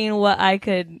kind of seeing what I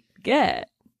could get.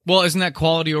 Well, isn't that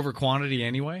quality over quantity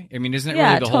anyway? I mean, isn't it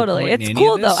really the whole point in It's any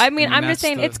cool of this? though. I mean, I'm just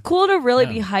saying it's cool to really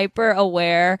be hyper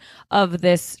aware of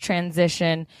this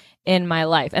transition in my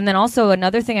life. And then also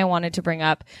another thing I wanted to bring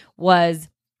up was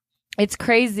it's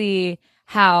crazy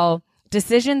how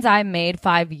decisions I made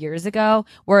 5 years ago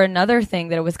were another thing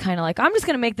that it was kind of like, I'm just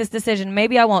going to make this decision.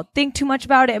 Maybe I won't think too much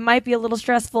about it. It might be a little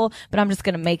stressful, but I'm just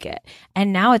going to make it.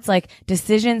 And now it's like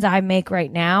decisions I make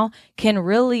right now can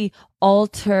really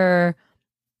alter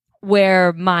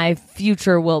where my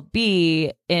future will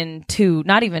be in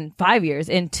not even 5 years,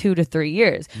 in 2 to 3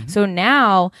 years. So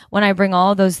now when I bring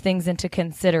all those things into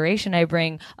consideration, I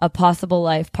bring a possible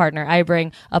life partner, I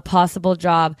bring a possible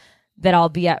job that I'll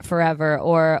be at forever,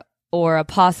 or a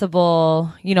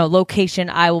possible, location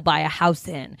I will buy a house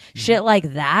in. Shit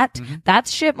like that. That's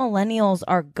shit millennials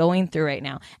are going through right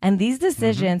now. And these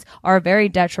decisions are very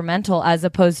detrimental as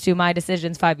opposed to my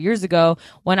decisions 5 years ago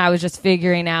when I was just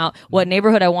figuring out what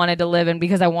neighborhood I wanted to live in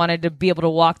because I wanted to be able to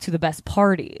walk to the best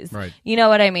parties. Right. You know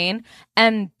what I mean?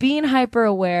 And being hyper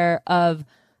aware of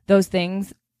those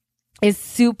things is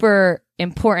super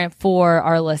important for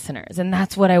our listeners. And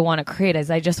that's what I want to create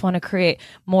is I just want to create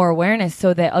more awareness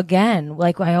so that, again,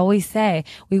 like I always say,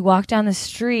 we walk down the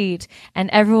street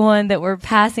and everyone that we're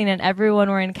passing and everyone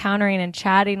we're encountering and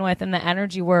chatting with and the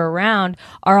energy we're around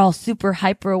are all super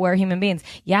hyper aware human beings.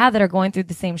 Yeah, that are going through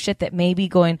the same shit, that may be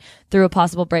going through a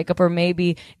possible breakup or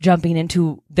maybe jumping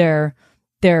into their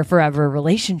forever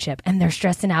relationship, and they're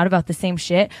stressing out about the same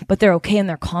shit, but they're okay and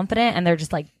they're confident and they're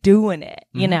just like doing it,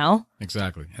 you know?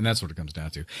 Exactly. And that's what it comes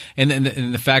down to. And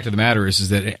the fact of the matter is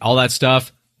that all that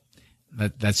stuff,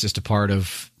 that's just a part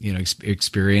of,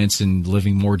 experience and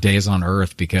living more days on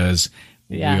earth, because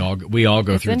we all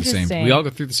go through the same. We all go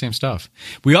through the same stuff.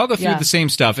 We all go through the same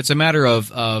stuff. It's a matter of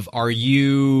do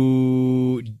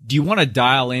you want to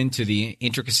dial into the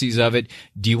intricacies of it?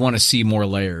 Do you want to see more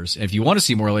layers? If you want to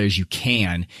see more layers, you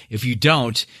can. If you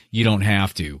don't, you don't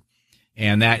have to.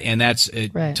 And that's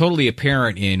totally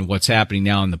apparent in what's happening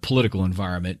now in the political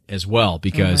environment as well.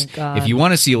 Because if you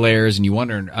want to see layers and you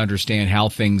want to understand how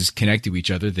things connect to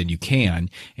each other, then you can.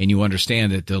 And you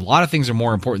understand that a lot of things are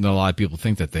more important than a lot of people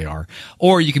think that they are.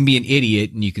 Or you can be an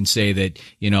idiot and you can say that,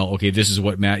 okay, this is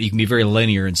what matters. You can be very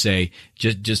linear and say,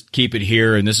 just keep it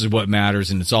here and this is what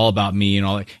matters and it's all about me and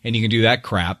all that. And you can do that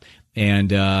crap and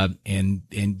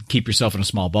keep yourself in a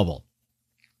small bubble.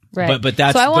 Right. But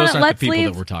those aren't the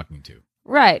people that we're talking to.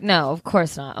 Right. No, of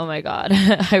course not. Oh my God.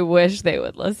 I wish they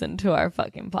would listen to our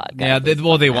fucking podcast. Yeah.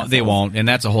 They won't. And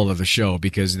that's a whole other show,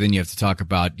 because then you have to talk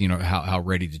about, how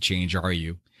ready to change are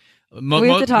you? We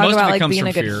have to talk about like being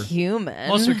a good human.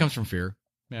 Most of it comes from fear.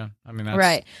 Yeah. I mean, that's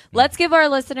right. Let's give our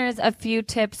listeners a few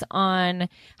tips on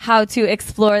how to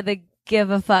explore the give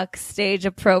a fuck stage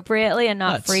appropriately and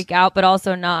not freak out, but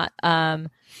also not,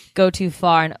 go too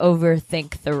far and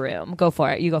overthink the room. Go for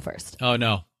it. You go first. Oh,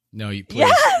 no. No, you please.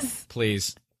 Yes!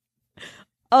 Please.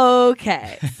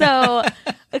 Okay. So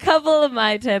a couple of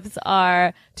my tips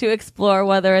are to explore,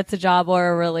 whether it's a job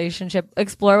or a relationship,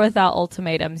 explore without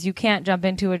ultimatums. You can't jump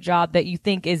into a job that you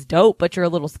think is dope, but you're a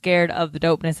little scared of the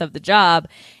dopeness of the job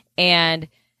and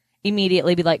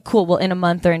immediately be like, cool, well, in a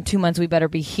month or in 2 months, we better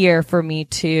be here for me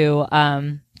to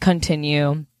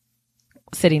continue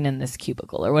sitting in this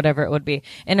cubicle or whatever it would be.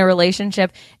 In a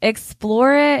relationship,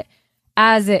 explore it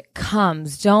as it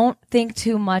comes. Don't think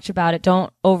too much about it.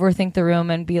 Don't overthink the room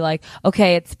and be like,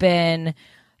 okay, it's been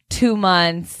 2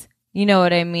 months, you know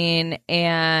what I mean?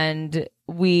 And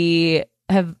we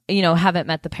have, haven't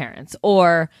met the parents,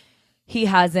 or he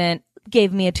hasn't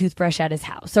gave me a toothbrush at his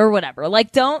house or whatever.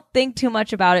 Like, don't think too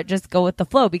much about it. Just go with the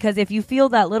flow, because if you feel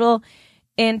that little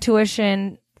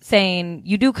intuition saying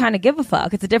you do kind of give a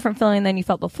fuck, it's a different feeling than you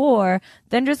felt before,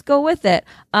 then just go with it.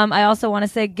 I also want to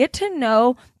say, get to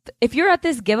know, if you're at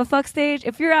this give a fuck stage,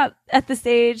 if you're at the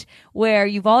stage where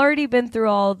you've already been through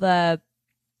all the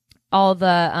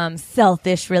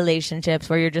selfish relationships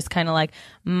where you're just kind of like,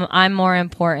 I'm more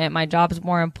important, my job's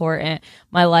more important,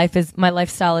 my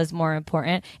lifestyle is more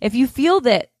important. If you feel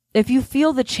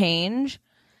the change,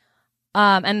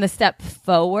 and the step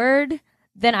forward,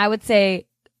 then I would say,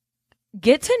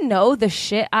 get to know the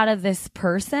shit out of this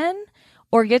person,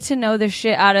 or get to know the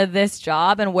shit out of this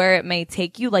job and where it may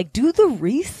take you. Like, do the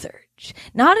research,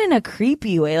 not in a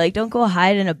creepy way. Like, don't go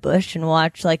hide in a bush and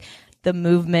watch like the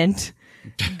movement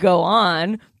go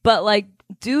on, but like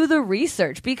do the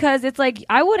research, because it's like,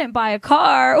 I wouldn't buy a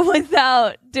car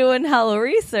without doing hella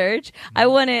research. I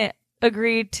wouldn't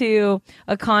agree to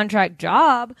a contract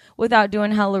job without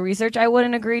doing hella research. I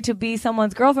wouldn't agree to be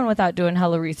someone's girlfriend without doing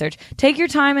hella research. Take your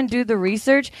time and do the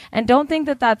research, and don't think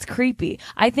that that's creepy.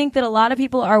 I think that a lot of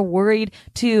people are worried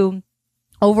to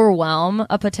overwhelm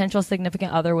a potential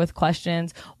significant other with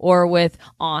questions or with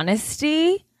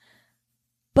honesty.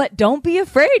 But don't be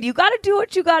afraid. You got to do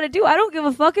what you got to do. I don't give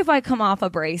a fuck if I come off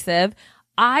abrasive.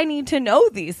 I need to know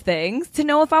these things to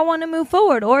know if I want to move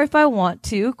forward or if I want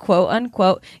to, quote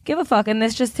unquote, give a fuck. And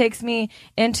this just takes me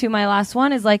into my last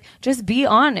one, is like, just be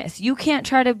honest. You can't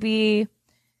try to be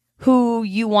who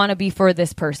you want to be for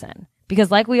this person.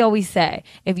 Because like we always say,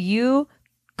 if you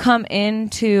come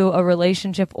into a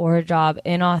relationship or a job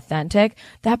inauthentic,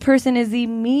 that person is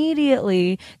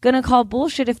immediately going to call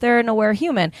bullshit if they're an aware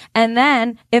human. And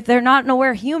then if they're not an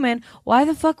aware human, why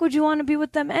the fuck would you want to be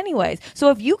with them anyways?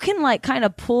 So if you can like kind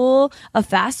of pull a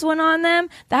fast one on them,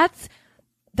 that's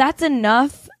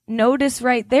enough notice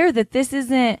right there that this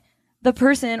isn't the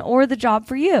person or the job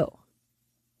for you.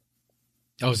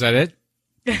 Oh, is that it?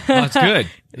 Oh, that's good.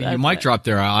 Your mic dropped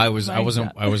there. I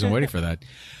wasn't waiting for that.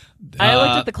 I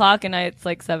looked at the clock and it's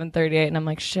like 7:38 and I'm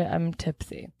like, shit, I'm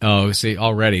tipsy. Oh, see,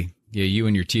 already. Yeah, you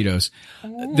and your Tito's.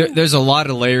 There's a lot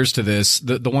of layers to this.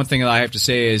 The one thing that I have to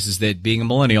say is that being a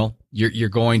millennial, You're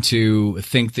going to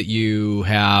think that you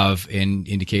have an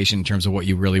indication in terms of what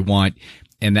you really want,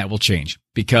 and that will change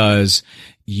because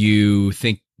you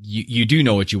think you do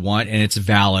know what you want and it's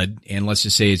valid. And let's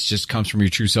just say it just comes from your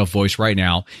true self voice right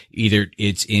now. Either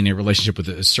it's in a relationship with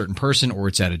a certain person, or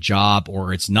it's at a job,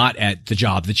 or it's not at the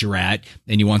job that you're at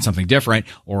and you want something different,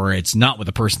 or it's not with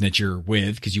the person that you're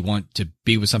with because you want to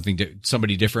be with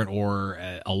somebody different or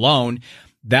alone.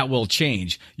 That will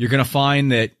change. You're going to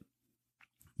find that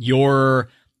your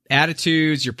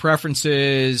attitudes, your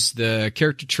preferences, the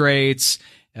character traits,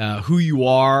 who you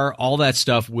are, all that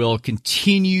stuff will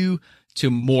continue to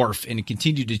morph and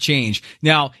continue to change.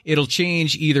 Now, it'll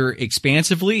change either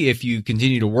expansively if you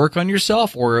continue to work on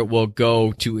yourself, or it will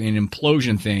go to an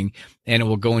implosion thing and it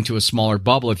will go into a smaller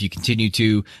bubble if you continue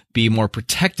to be more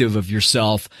protective of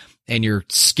yourself. And you're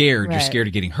scared. Right. You're scared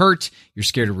of getting hurt. You're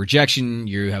scared of rejection.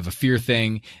 You have a fear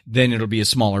thing. Then it'll be a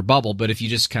smaller bubble. But if you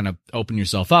just kind of open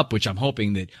yourself up, which I'm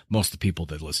hoping that most of the people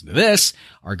that listen to this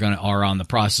are on the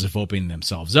process of opening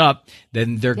themselves up,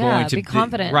 then they're going to be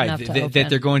confident right? enough to That open.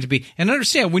 they're going to be, and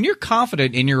understand when you're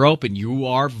confident and you're open, you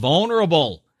are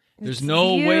vulnerable. There's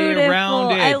no way Beautiful.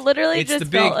 around it. I literally It's just the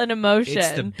big- felt an emotion.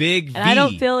 It's the big V. And I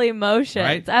don't feel emotions.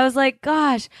 right? I was like,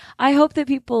 gosh, I hope that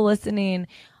people listening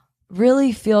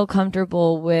really feel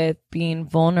comfortable with being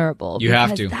vulnerable. You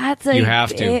have because to. That's You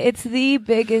have to. It's the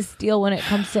biggest deal when it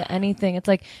comes to anything. It's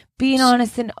like being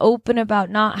honest and open about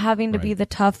not having to be Right. the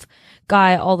tough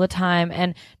guy all the time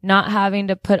and not having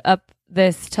to put up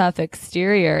this tough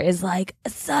exterior is like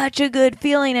such a good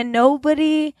feeling, and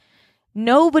nobody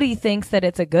thinks that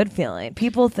it's a good feeling.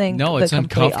 People think No, the it's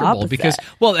complete uncomfortable opposite. because,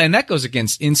 well, and that goes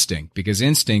against instinct, because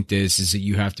instinct is that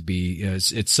you have to be,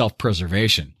 it's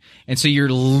self-preservation. And so you're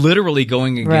literally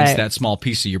going against Right. that small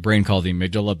piece of your brain called the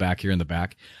amygdala back here in the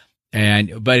back.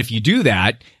 But if you do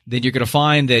that, then you're going to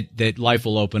find that life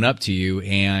will open up to you.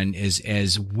 And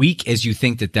as weak as you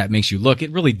think that makes you look,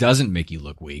 it really doesn't make you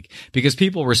look weak, because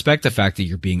people respect the fact that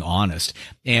you're being honest.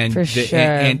 And For sure.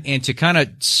 and to kind of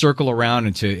circle around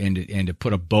and to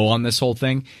put a bow on this whole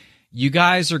thing, you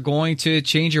guys are going to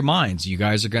change your minds. You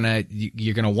guys are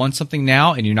you're gonna want something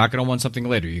now, and you're not gonna want something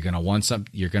later. You're gonna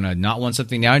not want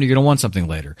something now, and you're gonna want something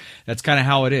later. That's kind of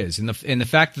how it is. And the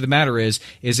fact of the matter is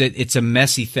that it's a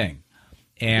messy thing.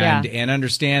 And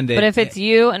understand that. But if it's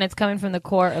you and it's coming from the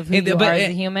core of who you are as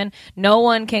a human, no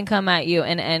one can come at you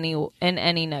in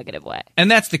any negative way.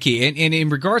 And that's the key. And in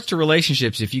regards to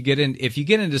relationships, if you get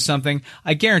into something,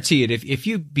 I guarantee it.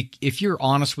 If you're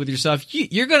honest with yourself,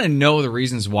 you're going to know the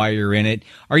reasons why you're in it.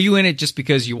 Are you in it just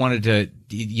because you wanted to,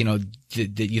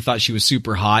 that you thought she was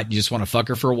super hot, you just want to fuck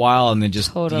her for a while and then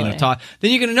just, Totally. talk?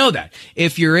 Then you're going to know that.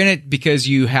 If you're in it because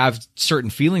you have certain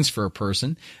feelings for a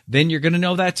person, then you're going to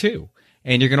know that too.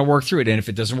 And you're going to work through it. And if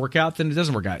it doesn't work out, then it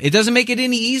doesn't work out. It doesn't make it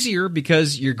any easier,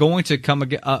 because you're going to come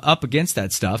up against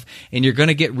that stuff, and you're going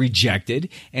to get rejected,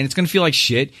 and it's going to feel like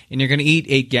shit, and you're going to eat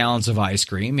 8 gallons of ice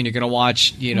cream, and you're going to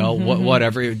watch,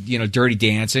 whatever, Dirty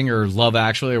Dancing or Love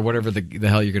Actually or whatever the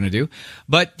hell you're going to do.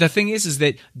 But the thing is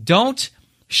that don't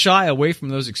shy away from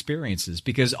those experiences,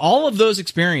 because all of those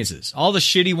experiences, all the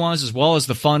shitty ones as well as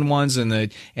the fun ones, and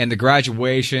the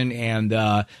graduation, and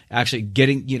actually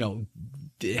getting,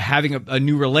 having a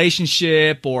new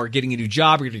relationship or getting a new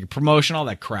job or getting a promotion, all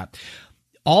that crap.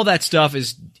 All that stuff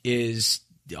is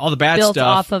all the bad Built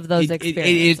stuff. off of those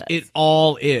experiences. It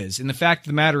all is. And the fact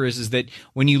of the matter is that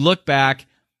when you look back,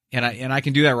 and I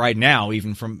can do that right now,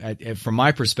 even from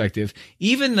my perspective,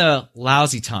 even the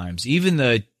lousy times, even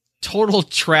the total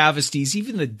travesties,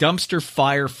 even the dumpster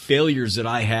fire failures that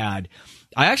I had,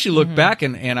 I actually look back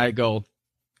and I go,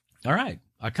 all right,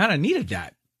 I kind of needed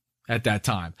that at that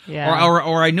time. Yeah.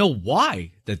 Or I know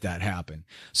why that happened.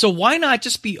 So why not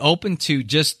just be open to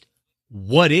just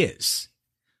what is,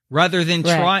 rather than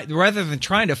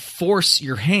trying to force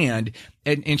your hand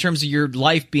in terms of your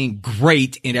life being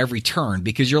great in every turn,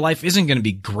 because your life isn't going to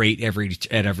be great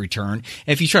at every turn. And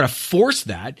if you try to force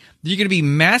that, you're going to be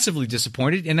massively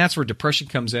disappointed, and that's where depression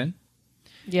comes in.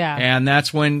 Yeah. And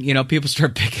that's when, people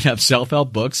start picking up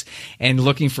self-help books and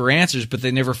looking for answers, but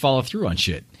they never follow through on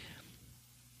shit.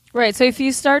 Right. So if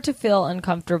you start to feel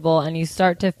uncomfortable and you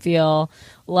start to feel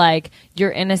like you're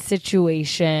in a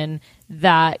situation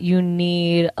that you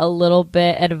need a little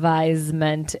bit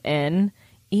advisement in,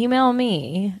 email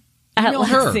me at Email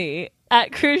her. Lexi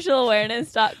at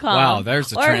crucialawareness.com. Wow,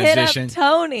 there's a or transition. hit up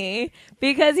Tony,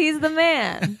 because he's the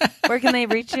man. Where can they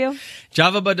reach you?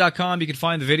 JavaBud.com. You can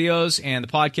find the videos and the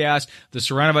podcast. The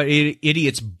Surrounded by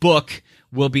Idiots book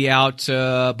will be out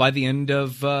by the end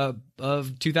of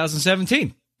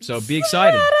 2017. So be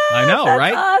excited. I know, That's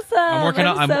right? awesome. I'm working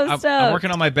on. I'm so I'm stoked.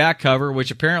 working on my back cover,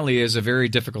 which apparently is a very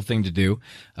difficult thing to do,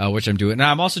 which I'm doing. And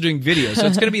I'm also doing videos, so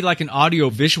it's going to be like an audio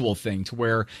visual thing, to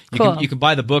where you can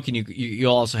buy the book and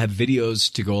you'll also have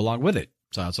videos to go along with it.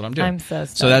 So that's what I'm doing. I'm so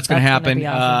stoked. So that's going to happen. Be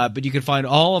awesome. But you can find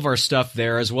all of our stuff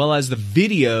there, as well as the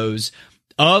videos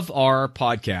of our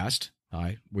podcast.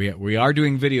 Hi, we are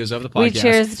doing videos of the podcast. We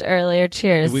cheersed earlier.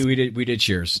 Cheers. We did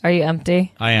cheers. Are you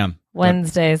empty? I am.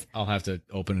 Wednesdays. I'll have to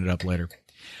open it up later.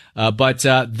 But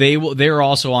they're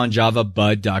also on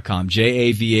javabud.com,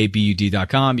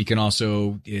 JAVABUD.com. You can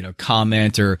also,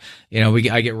 comment, or,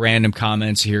 I get random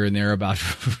comments here and there about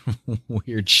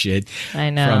weird shit I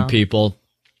know. from people.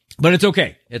 But it's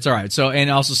okay. It's all right. So,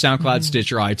 and also SoundCloud,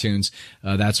 Stitcher, iTunes.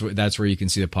 That's where you can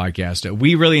see the podcast.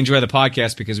 We really enjoy the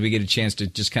podcast because we get a chance to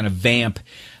just kind of vamp,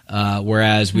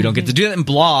 whereas we don't get to do that in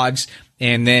blogs.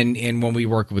 And when we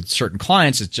work with certain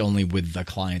clients, it's only with the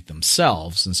client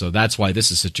themselves. And so that's why this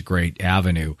is such a great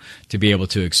avenue to be able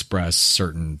to express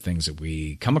certain things that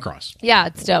we come across. Yeah,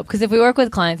 it's dope. Because if we work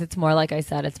with clients, it's more like I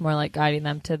said, it's more like guiding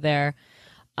them to their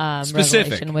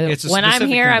Specific. revelation. It's a when I'm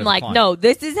specific here, thing I'm to the like, client. no,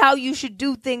 this is how you should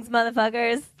do things,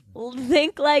 motherfuckers.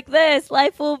 Think like this.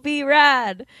 Life will be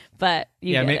rad. But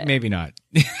Maybe not.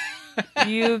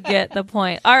 You get the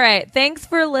point. All right. Thanks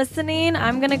for listening.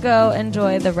 I'm going to go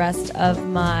enjoy the rest of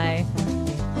my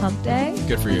hump day.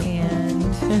 Good for you. And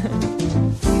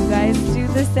you guys do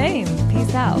the same.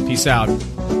 Peace out. Peace out. Ooh,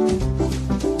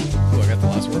 I got the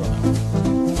last word on that one.